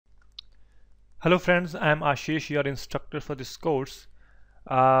Hello friends, I am Ashish, your instructor for this course.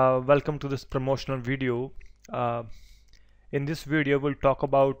 Welcome to this promotional video. Uh, in this video, we'll talk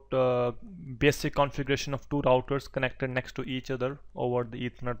about basic configuration of two routers connected next to each other over the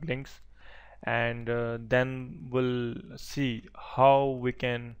Ethernet links, and then we'll see how we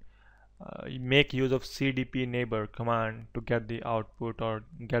can make use of CDP neighbor command to get the output or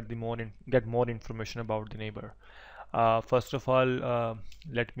get more information about the neighbor. First of all,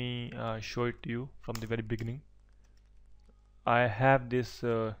 let me show it to you from the very beginning. I have this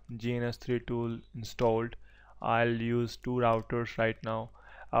GNS3 tool installed. I'll use two routers right now.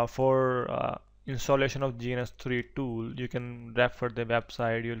 For installation of GNS3 tool, you can refer the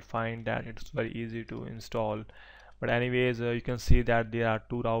website. You'll find that it's very easy to install. But anyways, you can see that there are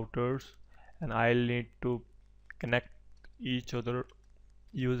two routers, and I'll need to connect each other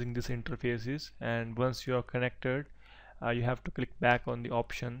using these interfaces. And once you are connected, you have to click back on the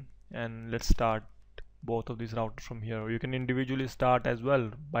option, and let's start both of these routers from here. You can individually start as well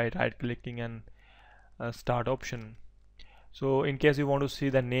by right clicking and start option. So in case you want to see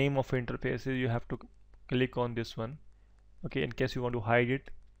the name of interfaces, you have to click on this one. Okay, in case you want to hide it,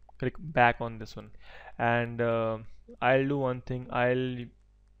 click back on this one. And I'll do one thing. I'll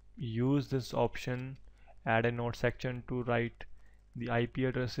use this option, add a note section, to write the IP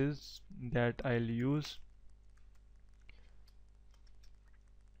addresses that I'll use.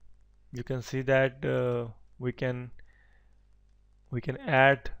 You can see that we can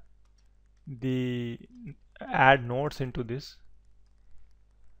add nodes into this.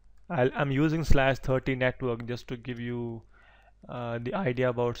 I'm using /30 network just to give you the idea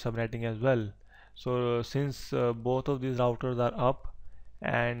about subnetting as well. So since both of these routers are up,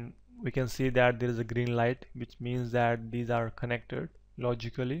 and we can see that there is a green light, which means that these are connected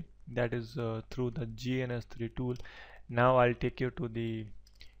logically, that is through the GNS3 tool. Now I'll take you to the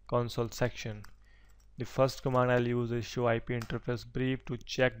console section. The first command I'll use is show IP interface brief to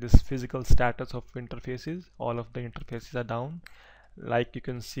check this physical status of interfaces. All of the interfaces are down. Like you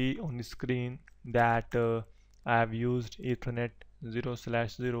can see on the screen that I have used Ethernet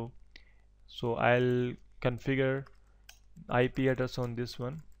 0/0. So I'll configure IP address on this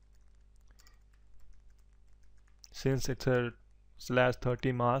one. Since it's a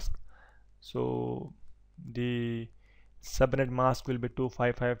 /30 mask, so the subnet mask will be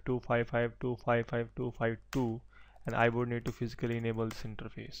 255.255.255.252, and I would need to physically enable this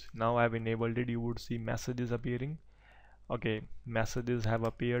interface. Now I have enabled it. You would see messages appearing. Okay, messages have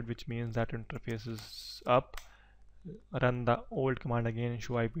appeared, which means that interface is up. Run the old command again,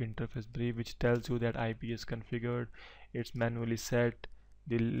 show IP interface brief, which tells you that IP is configured, it's manually set,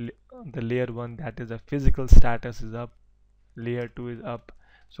 the layer 1, that is the physical status, is up, layer 2 is up.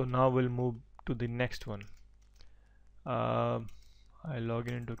 So now we'll move to the next one. I log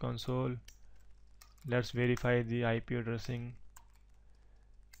in into console. Let's verify the IP addressing.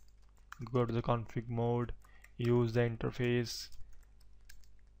 Go to the config mode, use the interface.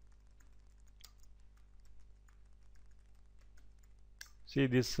 See,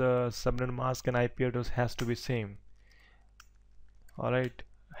 this subnet mask and IP address has to be same. Alright,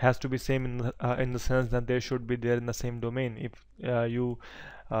 has to be same in the sense that they should be there in the same domain. If you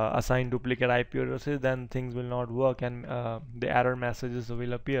assign duplicate IP addresses, then things will not work, and the error messages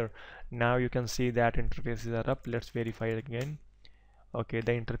will appear. Now you can see that interfaces are up. Let's verify it again. Okay,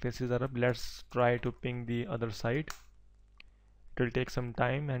 the interfaces are up. Let's try to ping the other side. It will take some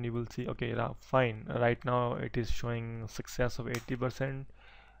time, and you will see. Okay, fine. Right now it is showing success of 80%.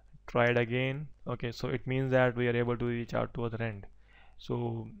 Try it again. Okay, so it means that we are able to reach out to other end.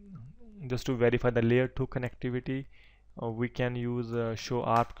 So just to verify the layer 2 connectivity, we can use show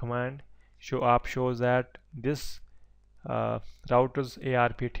ARP command. Show ARP shows that this router's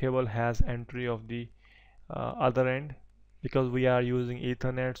ARP table has entry of the other end, because we are using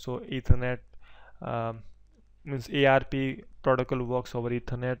Ethernet. So Ethernet means ARP protocol works over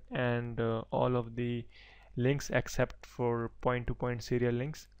Ethernet, and all of the links except for point-to-point serial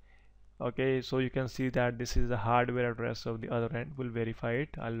links. Okay, so you can see that this is the hardware address of the other end. We'll verify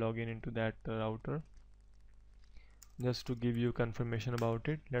it. I'll log in into that router just to give you confirmation about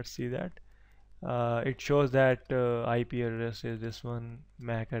it. Let's see that. It shows that IP address is this one,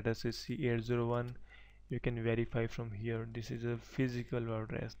 MAC address is C801. You can verify from here. This is a physical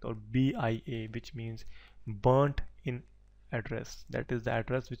address, or BIA, which means burnt in address. That is the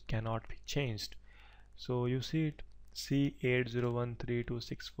address which cannot be changed. So you see it,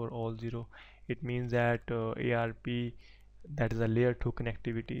 C8013264 all 0. It means that ARP, that is a layer 2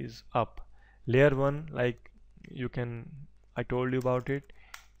 connectivity, is up. Layer 1, like I told you about it,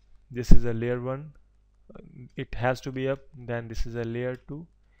 this is a layer 1, it has to be up. Then this is a layer 2,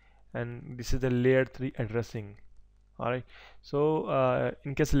 and this is the layer 3 addressing. Alright, so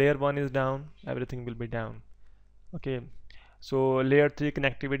in case layer 1 is down, everything will be down. Okay, so layer 3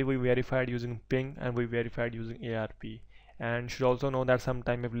 connectivity we verified using ping, and we verified using ARP. And should also know that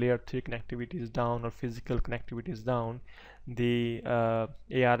sometime if layer 3 connectivity is down or physical connectivity is down, the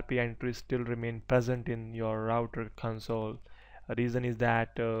ARP entries still remain present in your router console. A reason is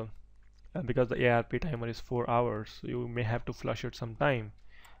that because the ARP timer is 4 hours, so you may have to flush it sometime,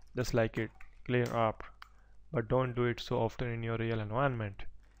 just like it, clear up. But don't do it so often in your real environment.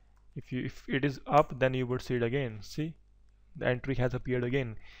 If it is up, then you would see it again. See, the entry has appeared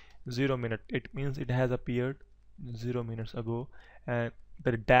again, 0 minute. It means it has appeared 0 minutes ago, and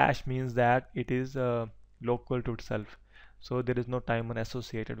the dash means that it is local to itself, so there is no timer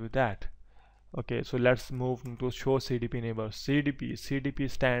associated with that. Okay, so let's move into show CDP neighbor. CDP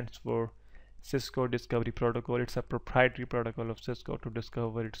stands for Cisco Discovery Protocol. It's a proprietary protocol of Cisco to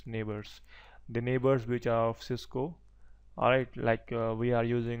discover its neighbors, the neighbors which are of Cisco. Alright, like we are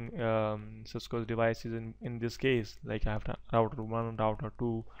using Cisco's devices in this case, like I have router 1 and router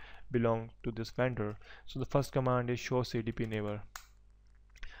 2 belong to this vendor. So the first command is show CDP neighbor.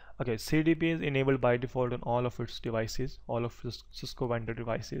 Okay, CDP is enabled by default on all of its devices, all of Cisco vendor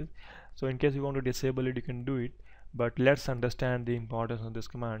devices. So in case you want to disable it, you can do it. But let's understand the importance of this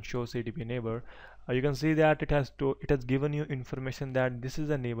command, show CDP neighbor. You can see that it has given you information that this is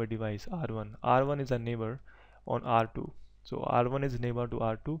a neighbor device R1. R1 is a neighbor on R2. So R1 is neighbor to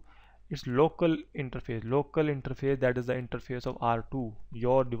R2. It's local interface, that is the interface of R2,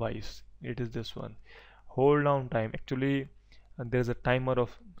 your device. It is this one. Hold down time. Actually, there is a timer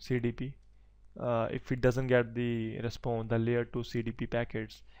of CDP. If it doesn't get the response, the layer 2 CDP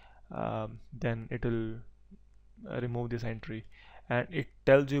packets, then it will remove this entry, and it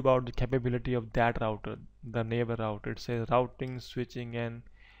tells you about the capability of that router, the neighbor router. It says routing, switching, and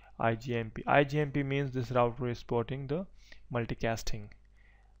EIGRP. EIGRP means this router is supporting the multicasting.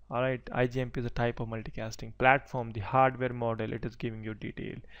 Alright, EIGRP is a type of multicasting platform. The hardware model, it is giving you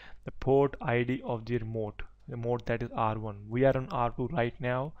detail. The port ID of the remote that is R1. We are on R2 right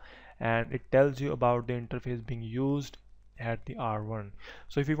now, and it tells you about the interface being used at the R1.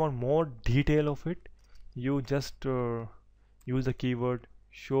 So if you want more detail of it, you just use the keyword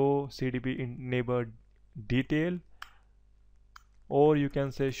show CDP in neighbor detail, or you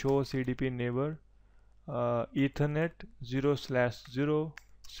can say show CDP neighbor Ethernet 0/0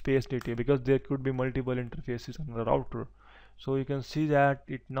 space detail, because there could be multiple interfaces on the router. So you can see that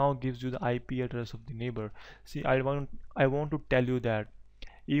it now gives you the IP address of the neighbor. See, I want to tell you that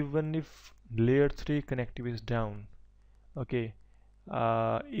even if layer 3 connectivity is down, okay,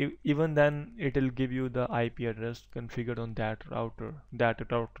 even then it will give you the IP address configured on that router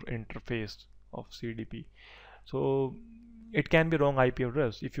interface of CDP. So it can be wrong IP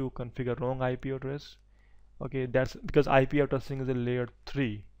address if you configure wrong IP address. Okay, that's because IP addressing is a layer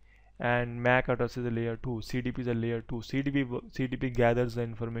 3 and MAC address is a layer 2. CDP is a layer 2. CDP gathers the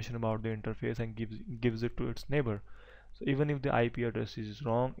information about the interface and gives it to its neighbor. So even if the IP address is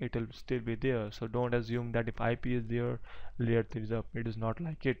wrong, it will still be there. So don't assume that if IP is there, layer 3 is up. It is not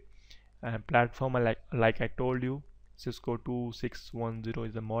like it. And platform, like I told you, Cisco 2610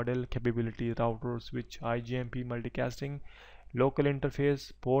 is the model. Capability, router, switch, EIGRP, multicasting, local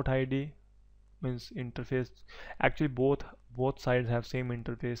interface, port ID means interface. Actually both sides have same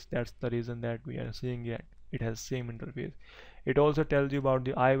interface. That's the reason that we are seeing it has same interface. It also tells you about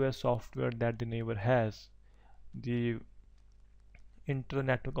the iOS software that the neighbor has. The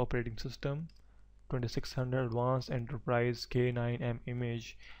Network Operating System 2600 Advanced Enterprise K9M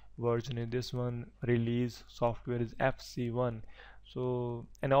image version is this one. Release software is FC1. So,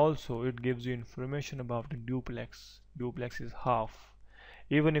 and also it gives you information about the duplex. Duplex is half.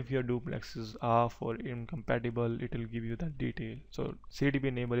 Even if your duplex is off or incompatible, it will give you that detail. So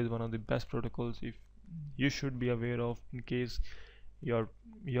CDP neighbor is one of the best protocols if you should be aware of in case you're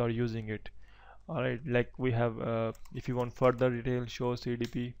using it. Alright, like we have if you want further detail, show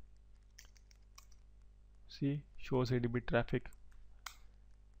CDP. See, show CDP traffic,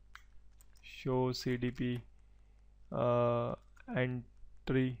 show CDP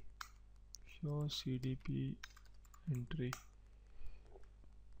entry, show CDP entry.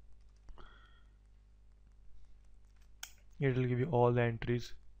 It will give you all the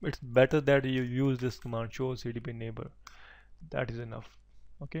entries. It's better that you use this command, show CDP neighbor. That is enough.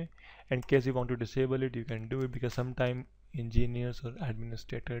 Okay, in case you want to disable it, you can do it, because sometimes engineers or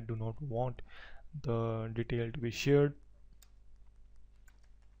administrators do not want the detail to be shared.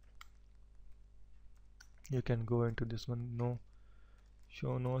 You can go into this one,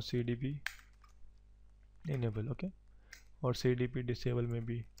 show no CDP enable, okay, or CDP disable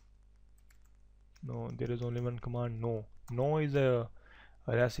maybe. No, there is only one command, no. No is a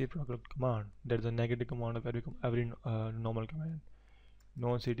reciprocal command. That is a negative command of every normal command. No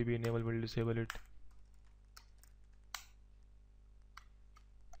CDP enable will disable it.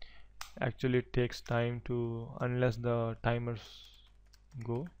 Actually, it takes time to, unless the timers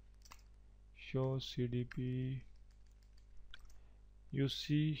go. Show CDP. You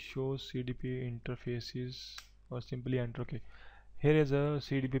see show CDP interfaces, or simply enter. Okay, here is a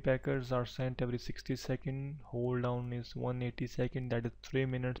CDP packets are sent every 60 seconds. Hold down is 180 seconds. That is 3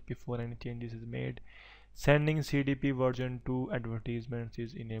 minutes before any changes is made. Sending CDP version 2 advertisements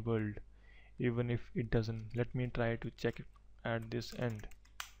is enabled, even if it doesn't. Let me try to check it at this end.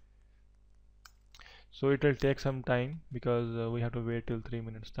 So it will take some time because we have to wait till 3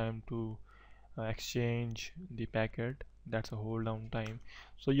 minutes time to exchange the packet. That's a hold down time.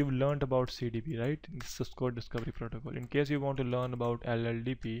 So you've learned about CDP, right? Cisco Discovery Protocol. In case you want to learn about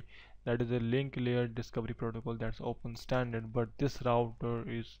LLDP, that is a link layer discovery protocol, that's open standard, but this router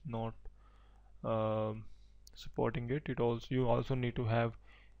is not supporting it. You also need to have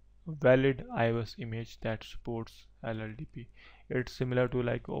valid iOS image that supports LLDP. It's similar to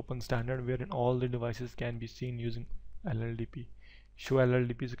like open standard wherein all the devices can be seen using LLDP. Show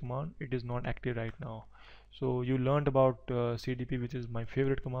LLDP is a command. It is not active right now. So you learned about CDP, which is my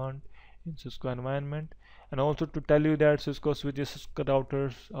favorite command in Cisco environment, and also to tell you that Cisco switches, Cisco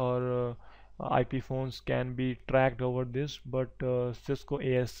routers, or IP phones can be tracked over this, but Cisco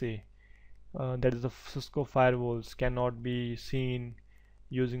ASA, that is the Cisco firewalls, cannot be seen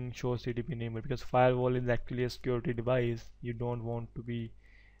using show CDP enable, because firewall is actually a security device. You don't want to be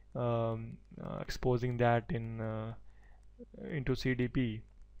exposing that into CDP.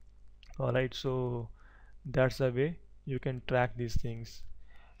 Alright, so that's the way you can track these things.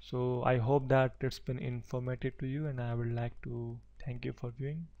 So I hope that it's been informative to you, and I would like to thank you for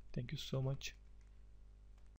viewing. Thank you so much.